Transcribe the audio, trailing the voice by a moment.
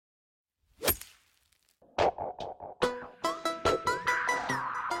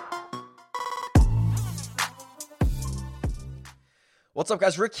What's up,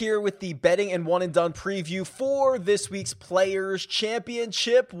 guys? Rick here with the betting and one and done preview for this week's Players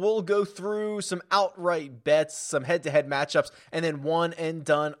Championship. We'll go through some outright bets, some head-to-head matchups, and then one and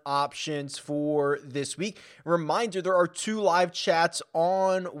done options for this week. Reminder, there are two live chats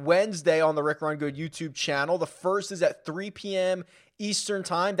on Wednesday on the Rick Run Good YouTube channel. The first is at 3 p.m. Eastern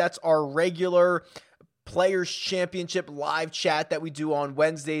Time. That's our regular Players Championship live chat that we do on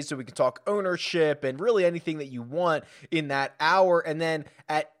Wednesdays, so we can talk ownership and really anything that you want in that hour. And then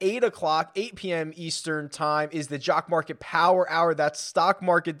at 8 p.m. Eastern Time is the Jock Market Power Hour. That's stock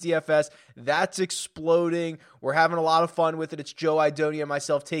market DFS. That's exploding. We're having a lot of fun with it. It's Joe Idonia and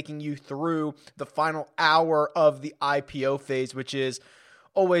myself taking you through the final hour of the IPO phase, which is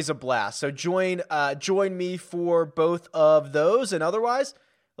always a blast. So join me for both of those, and otherwise,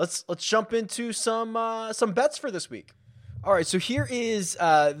 Let's jump into some bets for this week. All right, so here is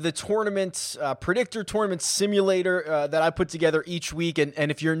the tournament predictor, tournament simulator that I put together each week. And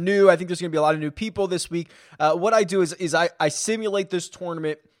if you're new, I think there's going to be a lot of new people this week. What I do is I simulate this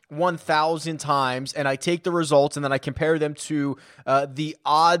tournament 1,000 times, and I take the results and then I compare them to the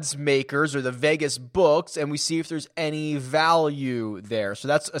odds makers or the Vegas books, and we see if there's any value there. So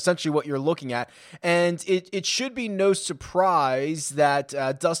that's essentially what you're looking at. And it should be no surprise that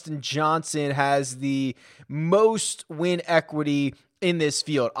Dustin Johnson has the most win equity in this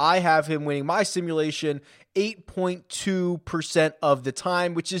field. I have him winning my simulation 8.2% of the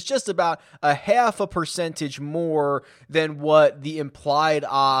time, which is just about a half a percentage more than what the implied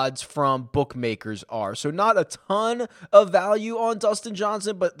odds from bookmakers are. So not a ton of value on Dustin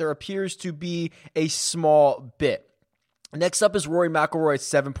Johnson, but there appears to be a small bit. Next up is Rory McIlroy at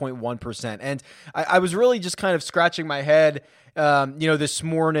 7.1%. And I was really just kind of scratching my head, this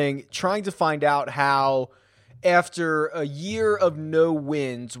morning, trying to find out how, after a year of no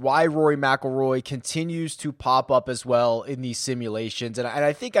wins, why Rory McIlroy continues to pop up as well in these simulations. And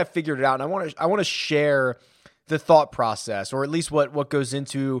I think I figured it out, and I want to share the thought process, or at least what goes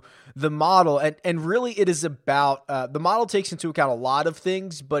into the model. And really it is about, the model takes into account a lot of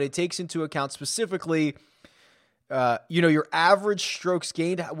things, but it takes into account specifically your average strokes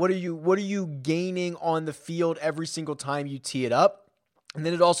gained. What are you gaining on the field every single time you tee it up? And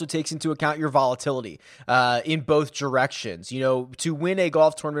then it also takes into account your volatility in both directions. To win a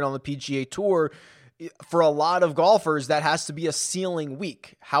golf tournament on the PGA Tour, for a lot of golfers, that has to be a ceiling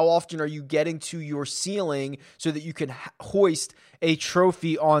week. How often are you getting to your ceiling so that you can hoist a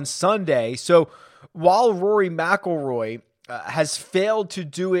trophy on Sunday? So while Rory McIlroy has failed to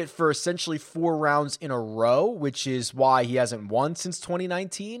do it for essentially 4 rounds in a row, which is why he hasn't won since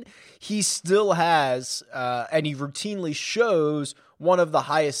 2019, he still has, and he routinely shows, one of the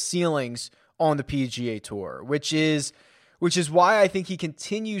highest ceilings on the PGA Tour, which is why I think he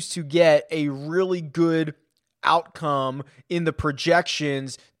continues to get a really good outcome in the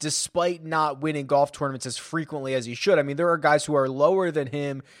projections despite not winning golf tournaments as frequently as he should. I mean, there are guys who are lower than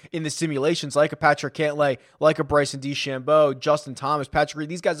him in the simulations, like a Patrick Cantlay, like a Bryson DeChambeau, Justin Thomas, Patrick Reed.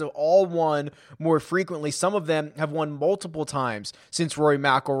 These guys have all won more frequently. Some of them have won multiple times since Rory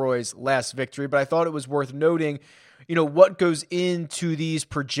McIlroy's last victory, but I thought it was worth noting, what goes into these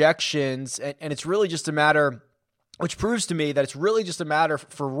projections, and it's really just a matter, which proves to me that it's really just a matter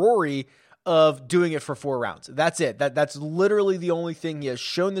for Rory of doing it for 4 rounds. That's it. That's literally the only thing. He has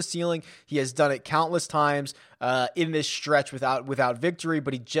shown the ceiling. He has done it countless times in this stretch without victory,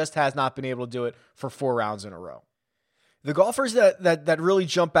 but he just has not been able to do it for 4 rounds in a row. The golfers that really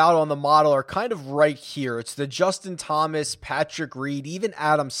jump out on the model are kind of right here. It's the Justin Thomas, Patrick Reed, even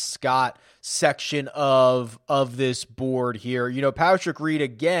Adam Scott section of this board here. Patrick Reed,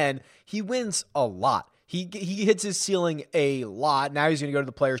 again, he wins a lot. He hits his ceiling a lot. Now he's going to go to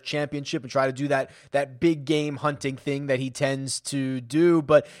the Players Championship and try to do that big game hunting thing that he tends to do.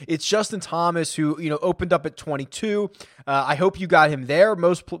 But it's Justin Thomas who opened up at 22. I hope you got him there.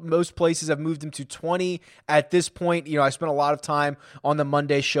 Most places have moved him to 20 at this point. I spent a lot of time on the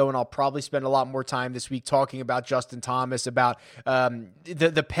Monday show, and I'll probably spend a lot more time this week talking about Justin Thomas, about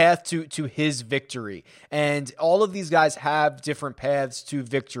the path to his victory. And all of these guys have different paths to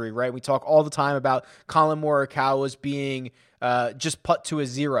victory, right? We talk all the time about Colin Morikawa's being just putt to a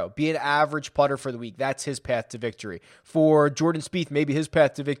 0, be an average putter for the week. That's his path to victory. For Jordan Spieth, maybe his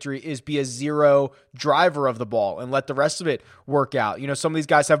path to victory is be a 0 driver of the ball and let the rest of it work out. Some of these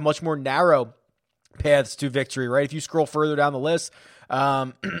guys have much more narrow paths to victory, right? If you scroll further down the list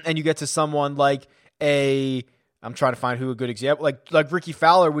and you get to someone like I'm trying to find who a good example, like Ricky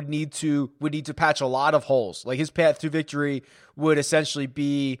Fowler would need to patch a lot of holes. Like his path to victory would essentially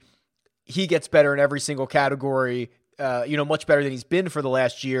be he gets better in every single category much better than he's been for the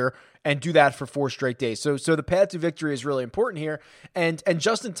last year, and do that for 4 straight days. So the path to victory is really important here. And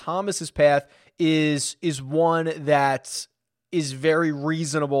Justin Thomas's path is one that is very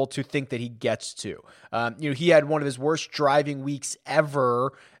reasonable to think that he gets to. He had one of his worst driving weeks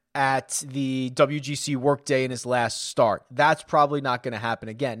ever at the WGC workday in his last start. That's probably not going to happen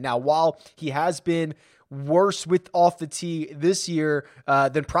again. Now, while he has been worse with off the tee this year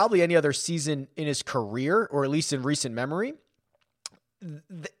than probably any other season in his career, or at least in recent memory,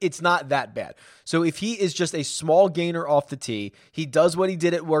 it's not that bad. So if he is just a small gainer off the tee, he does what he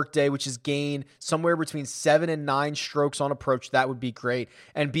did at workday, which is gain somewhere between 7 and 9 strokes on approach. That would be great.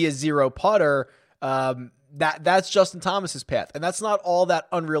 And be a 0 putter. That's Justin Thomas's path. And that's not all that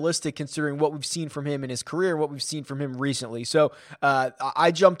unrealistic considering what we've seen from him in his career and what we've seen from him recently. So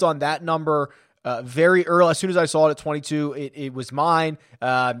I jumped on that number very early. As soon as I saw it at 22, it was mine.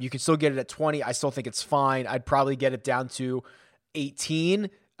 You can still get it at 20. I still think it's fine. I'd probably get it down to 18,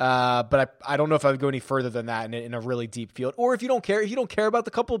 but I don't know if I would go any further than that in a really deep field. Or if you don't care about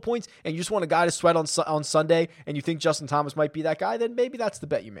the couple of points and you just want a guy to sweat on Sunday and you think Justin Thomas might be that guy, then maybe that's the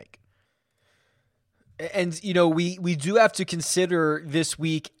bet you make. And, we do have to consider this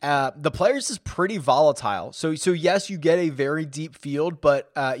week, the players is pretty volatile. So yes, you get a very deep field,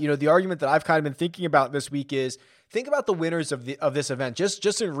 but, the argument that I've kind of been thinking about this week is think about the winners of this event.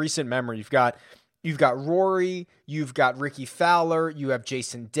 Just in recent memory, you've got Rory, you've got Ricky Fowler, you have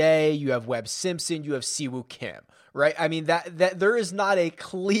Jason Day, you have Webb Simpson, you have Siwoo Kim, right? I mean, that there is not a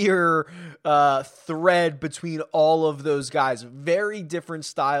clear thread between all of those guys. Very different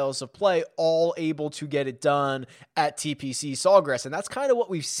styles of play, all able to get it done at TPC Sawgrass. And that's kind of what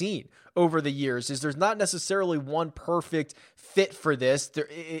we've seen over the years, is there's not necessarily one perfect fit for this.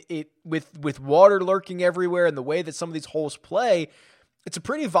 With water lurking everywhere and the way that some of these holes play, it's a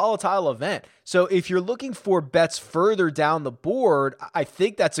pretty volatile event. So if you're looking for bets further down the board, I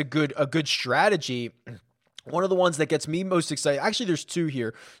think that's a good strategy. One of the ones that gets me most excited, actually there's 2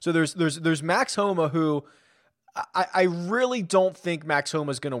 here. So there's Max Homa, who I really don't think Max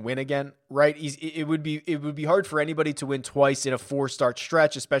Homa is going to win again, right? It would be hard for anybody to win twice in a 4-start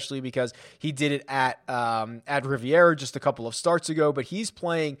stretch, especially because he did it at Riviera just a couple of starts ago. But he's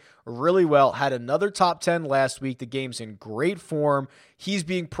playing really well. Had another top 10 last week. The game's in great form. He's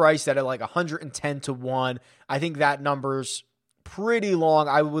being priced at like 110 to 1. I think that number's pretty long.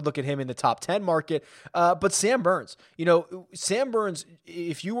 I would look at him in the top 10 market. But Sam Burns, Sam Burns,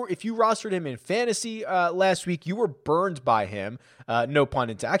 if you rostered him in fantasy last week, you were burned by him. No pun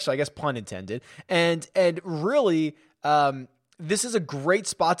intended. Actually, I guess pun intended. And really, this is a great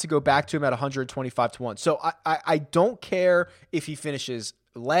spot to go back to him at 125 to 1. So I don't care if he finishes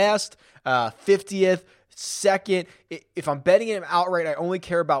last, 50th, second. If I'm betting him outright, I only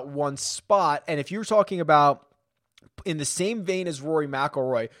care about one spot. And if you're talking about in the same vein as Rory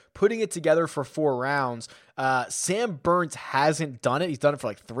McIlroy, putting it together for 4 rounds, Sam Burns hasn't done it. He's done it for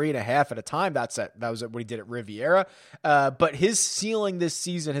like 3.5 at a time. That was what he did at Riviera. But his ceiling this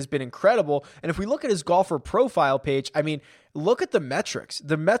season has been incredible. And if we look at his golfer profile page, I mean, look at the metrics.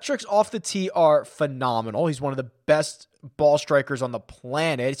 The metrics off the tee are phenomenal. He's one of the best ball strikers on the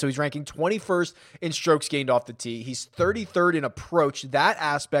planet. So he's ranking 21st in strokes gained off the tee. He's 33rd in approach. That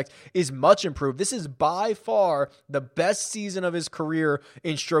aspect is much improved. This is by far the best season of his career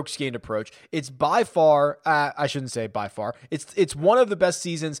in strokes gained approach. It's by far, I shouldn't say by far, it's one of the best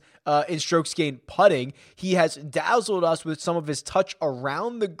seasons in strokes gained putting. He has dazzled us with some of his touch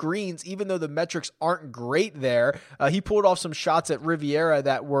around the greens, even though the metrics aren't great there. He pulled off some shots at Riviera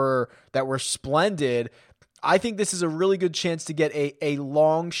that were splendid. I think this is a really good chance to get a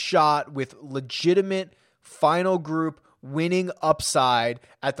long shot with legitimate final group winning upside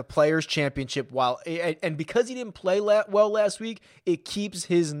at the Players Championship. And because he didn't play well last week, it keeps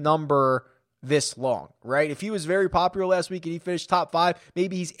his number this long, right? If he was very popular last week and he finished top 5,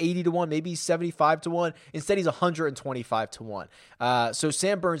 maybe he's 80 to 1, maybe he's 75 to 1. Instead, he's 125 to 1. So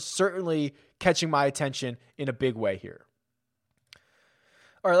Sam Burns certainly catching my attention in a big way here.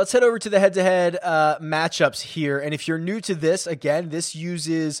 All right, let's head over to the head-to-head matchups here. And if you're new to this, again, this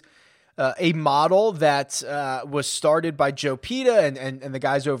uses a model that was started by Joe Pita and the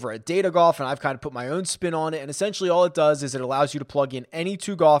guys over at Data Golf, and I've kind of put my own spin on it. And essentially all it does is it allows you to plug in any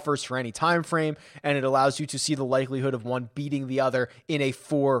 2 golfers for any time frame, and it allows you to see the likelihood of one beating the other in a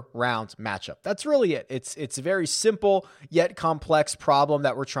 4-round matchup. That's really it. It's a very simple yet complex problem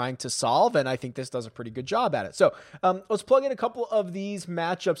that we're trying to solve, and I think this does a pretty good job at it. So let's plug in a couple of these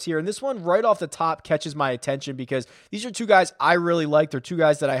matchups here, and this one right off the top catches my attention because these are 2 guys I really like. They're 2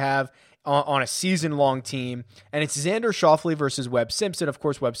 guys that I have on a season-long team, and it's Xander Schauffele versus Webb Simpson. Of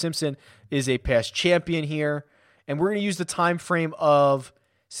course, Webb Simpson is a past champion here, and we're going to use the time frame of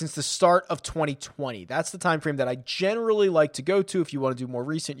since the start of 2020. That's the time frame that I generally like to go to. If you want to do more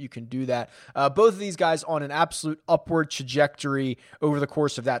recent, you can do that. Both of these guys on an absolute upward trajectory over the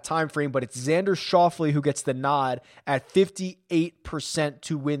course of that time frame, but it's Xander Schauffele who gets the nod at 58%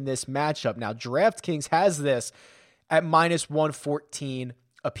 to win this matchup. Now, DraftKings has this at minus 114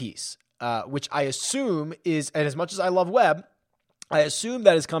 apiece, which I assume is, and as much as I love Webb, I assume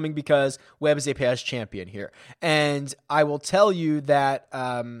that is coming because Webb is a past champion here. And I will tell you that,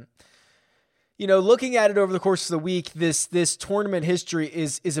 looking at it over the course of the week, this tournament history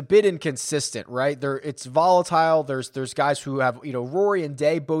is a bit inconsistent, right? It's volatile. There's guys who have, Rory and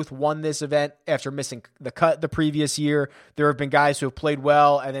Day both won this event after missing the cut the previous year. There have been guys who have played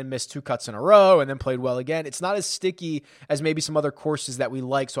well and then missed 2 cuts in a row and then played well again. It's not as sticky as maybe some other courses that we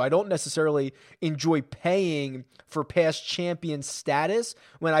like. So I don't necessarily enjoy paying for past champion status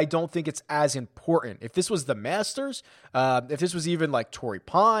when I don't think it's as important. If this was the Masters, if this was even like Torrey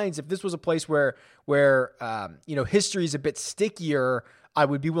Pines, if this was a place where history is a bit stickier, I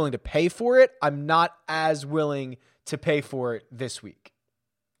would be willing to pay for it. I'm not as willing to pay for it this week.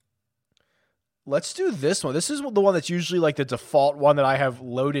 Let's do this one. This is the one that's usually like the default one that I have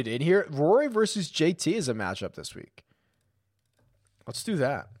loaded in here. Rory versus JT is a matchup this week. Let's do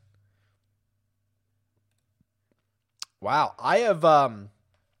that. Wow. I have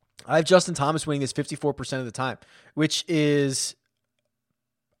Justin Thomas winning this 54% of the time, which is,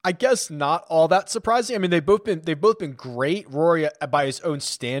 I guess, not all that surprising. I mean, they've both been great. Rory, by his own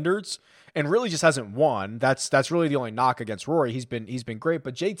standards, and really just hasn't won. That's really the only knock against Rory. He's been great,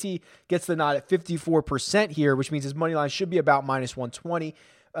 but JT gets the nod at 54% here, which means his money line should be about minus 120.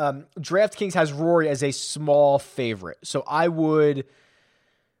 DraftKings has Rory as a small favorite, so I would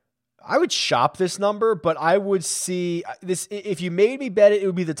shop this number, but I would see this. If you made me bet it, it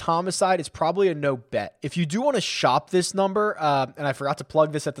would be the Thomas side. It's probably a no bet. If you do want to shop this number, and I forgot to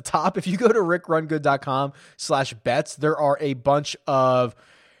plug this at the top, if you go to rickrungood.com/bets, there are a bunch of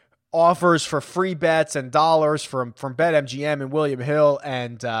offers for free bets and dollars from BetMGM and William Hill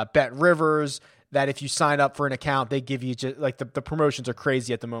and Bet Rivers, that if you sign up for an account, they give you just like the promotions are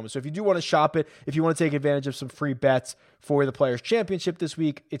crazy at the moment. So if you do want to shop it, if you want to take advantage of some free bets for the Players Championship this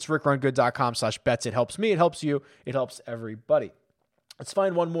week, it's rickrungood.com/bets. It helps me. It helps you. It helps everybody. Let's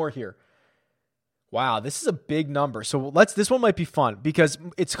find one more here. Wow, this is a big number. So this one might be fun because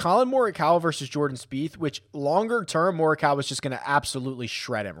it's Colin Morikawa versus Jordan Spieth, which longer term, Morikawa is just going to absolutely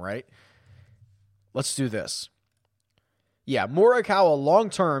shred him, right? Let's do this. Yeah, Morikawa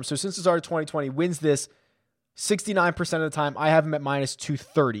long-term, so since the start of 2020, wins this 69% of the time. I have him at minus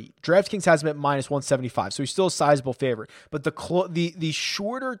 230. DraftKings has him at minus 175, so he's still a sizable favorite. But the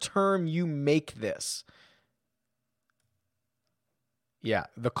shorter term you make this, yeah,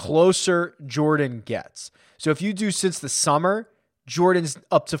 the closer Jordan gets. So if you do since the summer, Jordan's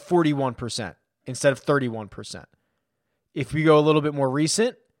up to 41% instead of 31%. If we go a little bit more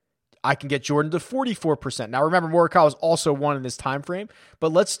recent, I can get Jordan to 44%. Now, remember, Morikawa is also won in this time frame,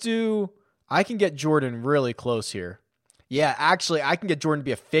 but I can get Jordan really close here. Yeah, actually, I can get Jordan to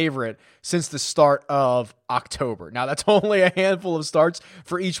be a favorite since the start of October. Now, that's only a handful of starts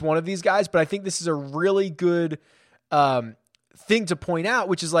for each one of these guys, but I think this is a really good thing to point out,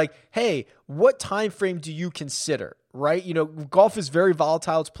 which is like, hey, what time frame do you consider, right? Golf is very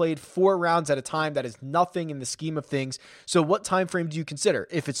volatile. It's played 4 rounds at a time. That is nothing in the scheme of things. So what time frame do you consider?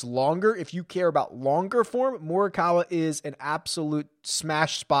 If it's longer, if you care about longer form, Morikawa is an absolute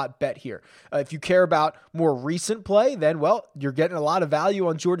smash spot bet here. If you care about more recent play, then, well, you're getting a lot of value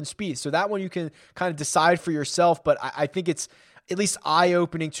on Jordan Spieth. So that one you can kind of decide for yourself, but I think it's at least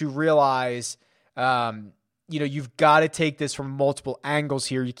eye-opening to realize you've got to take this from multiple angles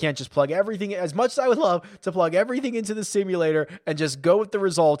here. You can't just plug everything, as much as I would love to plug everything into the simulator and just go with the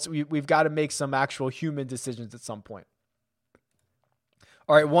results. We've got to make some actual human decisions at some point.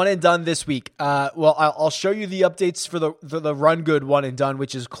 All right, one and done this week. I'll show you the updates for the Run Good one and done,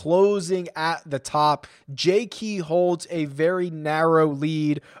 which is closing at the top. Jay Key holds a very narrow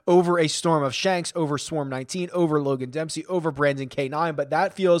lead over a Storm of Shanks, over Swarm 19, over Logan Dempsey, over Brandon K9, but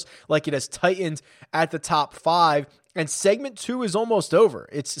that feels like it has tightened at the top 5. And segment 2 is almost over.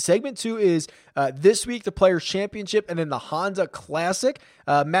 Segment 2 is this week, the Players Championship, and then the Honda Classic.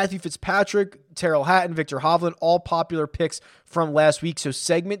 Matthew Fitzpatrick, Terrell Hatton, Victor Hovland, all popular picks from last week. So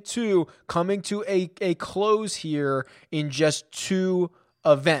segment 2 coming to a close here in just 2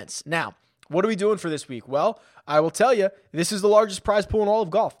 events. Now, what are we doing for this week? Well, I will tell you, this is the largest prize pool in all of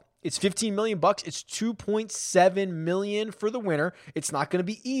golf. It's 15 million bucks. It's 2.7 million for the winner. It's not going to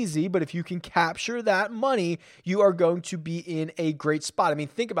be easy, but if you can capture that money, you are going to be in a great spot. I mean,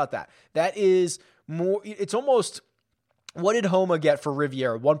 think about that. That is more, it's almost, what did Homa get for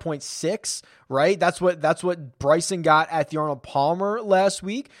Riviera? 1.6, right? That's what Bryson got at the Arnold Palmer last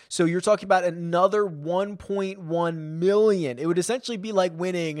week. So you're talking about another 1.1 million. It would essentially be like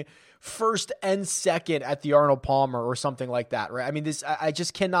winning first and second at the Arnold Palmer or something like that, right? I mean, I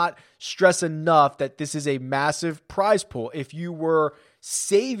just cannot stress enough that this is a massive prize pool. If you were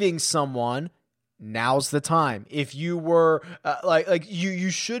saving someone, now's the time. If you were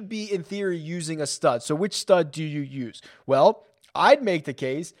you should be in theory using a stud. So which stud do you use? Well, I'd make the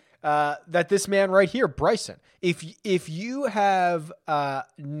case that this man right here, Bryson, if you have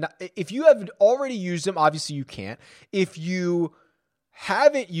already used him, obviously you can't. If you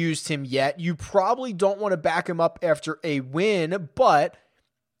haven't used him yet, you probably don't want to back him up after a win, but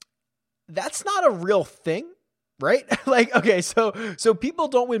that's not a real thing, right? Like, okay, so people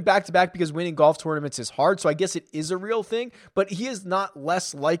don't win back-to-back because winning golf tournaments is hard, so I guess it is a real thing, but he is not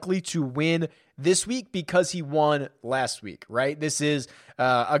less likely to win this week because he won last week, right? This is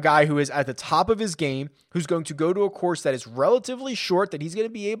a guy who is at the top of his game, who's going to go to a course that is relatively short, that he's going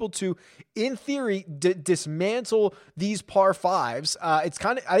to be able to, in theory, dismantle these par fives. I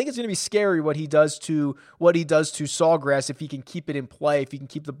think it's going to be scary what he does to Sawgrass if he can keep it in play, if he can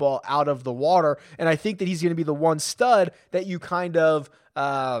keep the ball out of the water. And I think that he's going to be the one stud that you kind of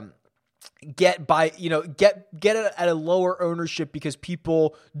get it at a lower ownership because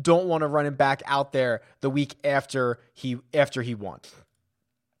people don't want to run him back out there the week after he won.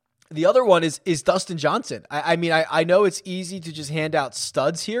 The other one is Dustin Johnson. I mean, I know it's easy to just hand out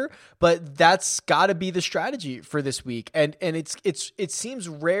studs here, but that's got to be the strategy for this week. And it seems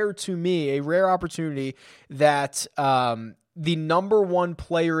rare to me, a rare opportunity that the number one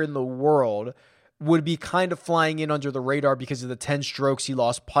player in the world would be kind of flying in under the radar because of the 10 strokes he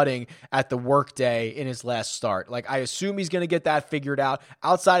lost putting at the workday in his last start. Like, I assume he's going to get that figured out.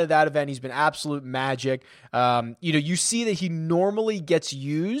 Outside of that event, he's been absolute magic. You see that he normally gets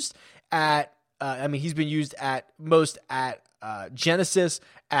used at, he's been used at most at Genesis,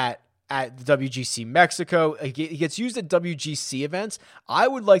 at the WGC Mexico. He gets used at WGC events. I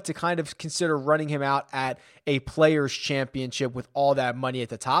would like to kind of consider running him out at a Players Championship with all that money at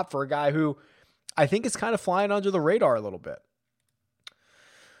the top for a guy who I think it's kind of flying under the radar a little bit.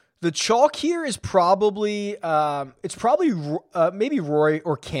 The chalk here is probably maybe Rory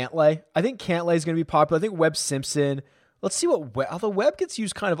or Cantlay. I think Cantlay is going to be popular. I think Webb Simpson. Let's see although Webb gets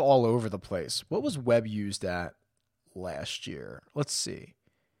used kind of all over the place. What was Webb used at last year? Let's see.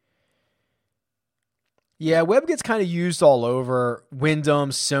 Yeah, Webb gets kind of used all over.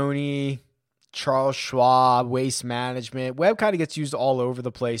 Wyndham, Sony, Charles Schwab, Waste Management. Webb kind of gets used all over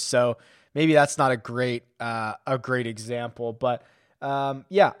the place. So maybe that's not a great example, but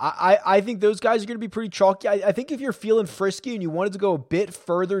I think those guys are going to be pretty chalky. I think if you're feeling frisky and you wanted to go a bit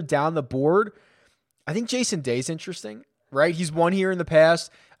further down the board, I think Jason Day's interesting, right? He's won here in the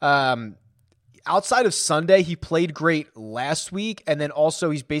past. Outside of Sunday, he played great last week, and then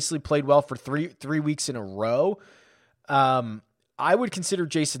also he's basically played well for three weeks in a row. I would consider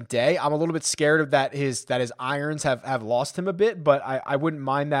Jason Day. I'm a little bit scared of that his irons have lost him a bit, but I wouldn't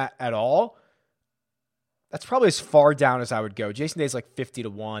mind that at all. That's probably as far down as I would go. Jason Day's like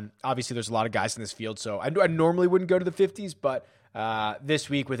 50-1. Obviously, there's a lot of guys in this field, so I normally wouldn't go to the 50s, but this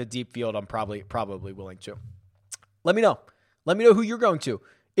week with a deep field, I'm probably willing to. Let me know. Let me know who you're going to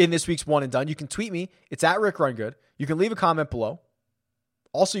in this week's One and Done. You can tweet me. It's at Rick Rungood. You can leave a comment below.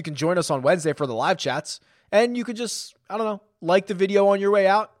 Also, you can join us on Wednesday for the live chats, and you can just, like the video on your way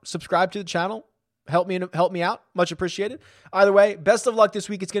out, subscribe to the channel, help me out. Much appreciated. Either way, best of luck this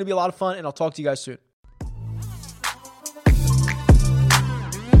week. It's going to be a lot of fun, and I'll talk to you guys soon.